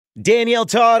Danielle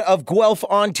Todd of Guelph,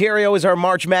 Ontario is our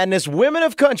March Madness Women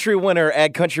of Country winner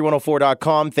at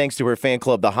country104.com. Thanks to her fan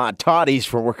club, the Hot Toddies,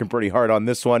 for working pretty hard on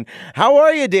this one. How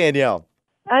are you, Danielle?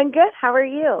 I'm good. How are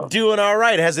you? Doing all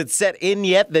right. Has it set in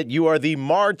yet that you are the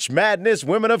March Madness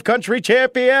Women of Country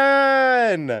champion?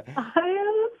 I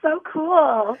am so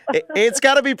cool. It's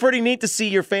got to be pretty neat to see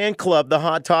your fan club, the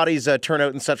Hot Toddies, turn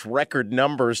out in such record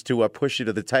numbers to push you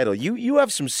to the title. You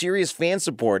have some serious fan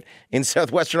support in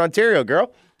Southwestern Ontario,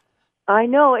 girl. I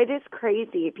know, it is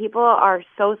crazy. People are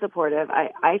so supportive.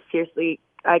 I seriously,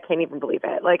 I can't even believe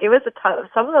it. Like, it was a tough,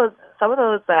 some of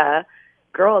those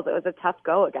girls, it was a tough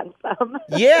go against them.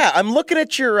 Yeah, I'm looking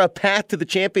at your path to the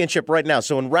championship right now.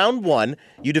 So in round one,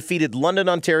 you defeated London,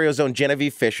 Ontario's own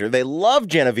Genevieve Fisher. They love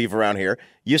Genevieve around here.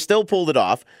 You still pulled it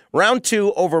off. Round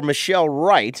two over Michelle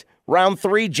Wright. Round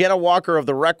three, Jenna Walker of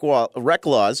the Rec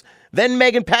Laws. Then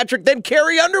Megan Patrick, then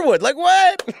Carrie Underwood. Like,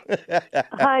 what?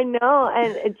 I know,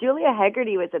 and Julia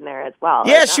Haggerty was in there as well.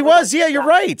 Yeah, she was. Yeah, you're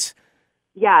right.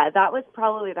 Yeah, that was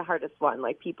probably the hardest one.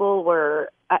 Like, people were,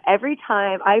 every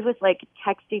time I was, like,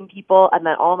 texting people, and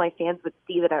then all my fans would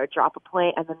see that I would drop a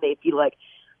point, and then they'd be, like,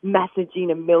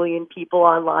 messaging a million people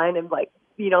online and, like,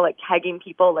 you know, like, tagging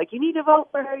people, like, you need to vote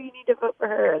for her, you need to vote for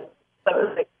her. So it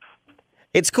was, like,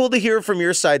 it's cool to hear from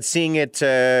your side, seeing it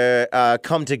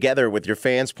come together with your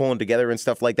fans pulling together and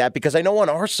stuff like that, because I know on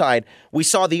our side, we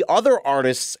saw the other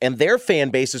artists and their fan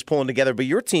bases pulling together, but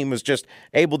your team was just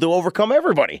able to overcome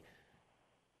everybody.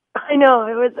 I know,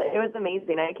 it was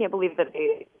amazing. I can't believe that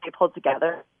they pulled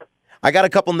together. I got a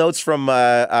couple notes from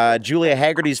Julia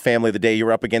Haggerty's family the day you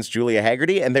were up against Julia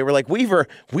Haggerty, and they were like, Weaver,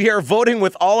 we are voting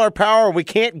with all our power. We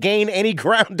can't gain any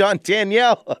ground on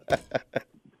Danielle.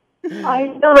 I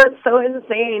know, that's so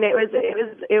insane. It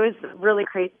was really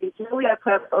crazy. Julia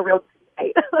put up a real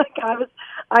fight. Like,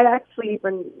 I actually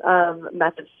even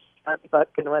messaged Facebook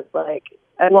and was like,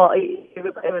 well, it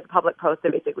was a public post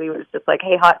that basically was just like,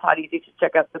 hey, Hot Toddies, you should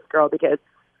check out this girl because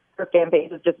her fan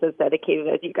base is just as dedicated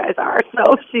as you guys are.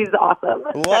 So she's awesome.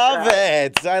 Love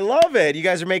it. I love it. You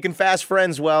guys are making fast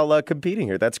friends while competing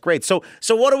here. That's great. So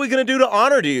what are we going to do to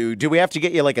honor you? Do we have to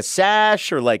get you like a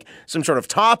sash or like some sort of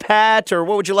top hat, or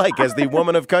what would you like as the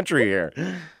woman of country here?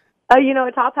 You know,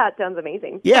 a top hat sounds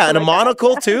amazing. Yeah, and a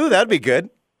monocle too. That'd be good.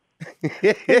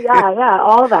 yeah,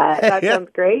 all that. That sounds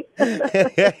great.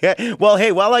 Well,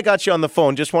 hey, while I got you on the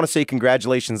phone, just want to say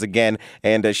congratulations again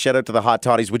and shout out to the Hot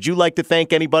Toddies. Would you like to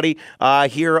thank anybody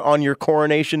here on your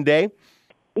coronation day?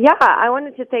 Yeah, I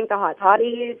wanted to thank the Hot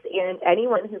Toddies and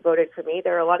anyone who voted for me.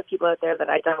 There are a lot of people out there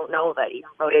that I don't know that even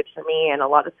voted for me, and a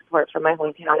lot of support from my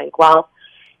hometown in Guelph.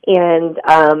 And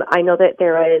I know that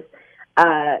there is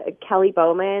Kelly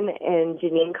Bowman and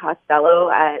Janine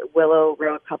Costello at Willow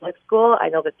Road Public School. I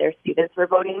know that their students were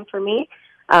voting for me,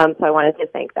 so I wanted to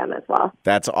thank them as well.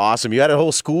 That's awesome. You had a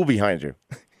whole school behind you.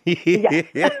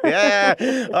 Yeah.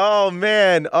 Oh,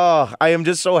 man. Oh, I am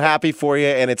just so happy for you,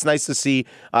 and it's nice to see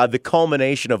the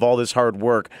culmination of all this hard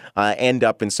work end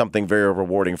up in something very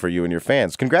rewarding for you and your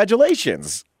fans.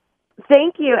 Congratulations.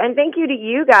 Thank you, and thank you to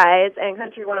you guys and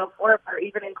Country 104 for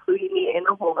even including me in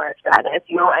the whole March Madness.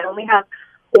 You know, I only have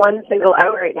one single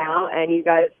out right now, and you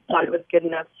guys thought it was good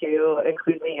enough to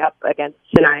include me up against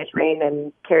Shania Twain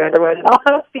and Carrie Underwood and all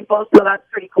those people, so that's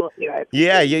pretty cool too.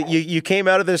 Yeah, you came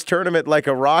out of this tournament like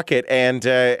a rocket, and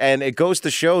it goes to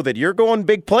show that you're going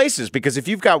big places, because if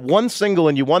you've got one single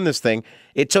and you won this thing,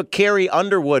 it took Carrie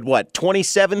Underwood,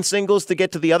 27 singles to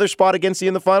get to the other spot against you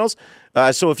in the finals?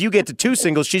 So if you get to 2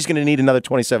 singles, she's going to need another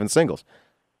 27 singles.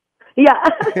 Yeah,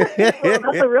 well,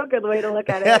 that's a real good way to look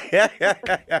at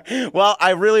it. Well, I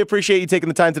really appreciate you taking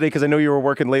the time today, because I know you were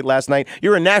working late last night.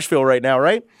 You're in Nashville right now,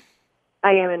 right?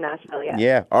 I am in Nashville, yeah.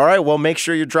 Yeah. All right. Well, make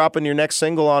sure you're dropping your next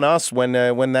single on us when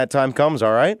that time comes,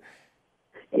 all right?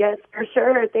 Yes, for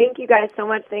sure. Thank you guys so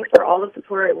much. Thanks for all the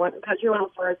support. Country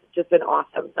 104 has just been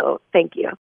awesome, so thank you.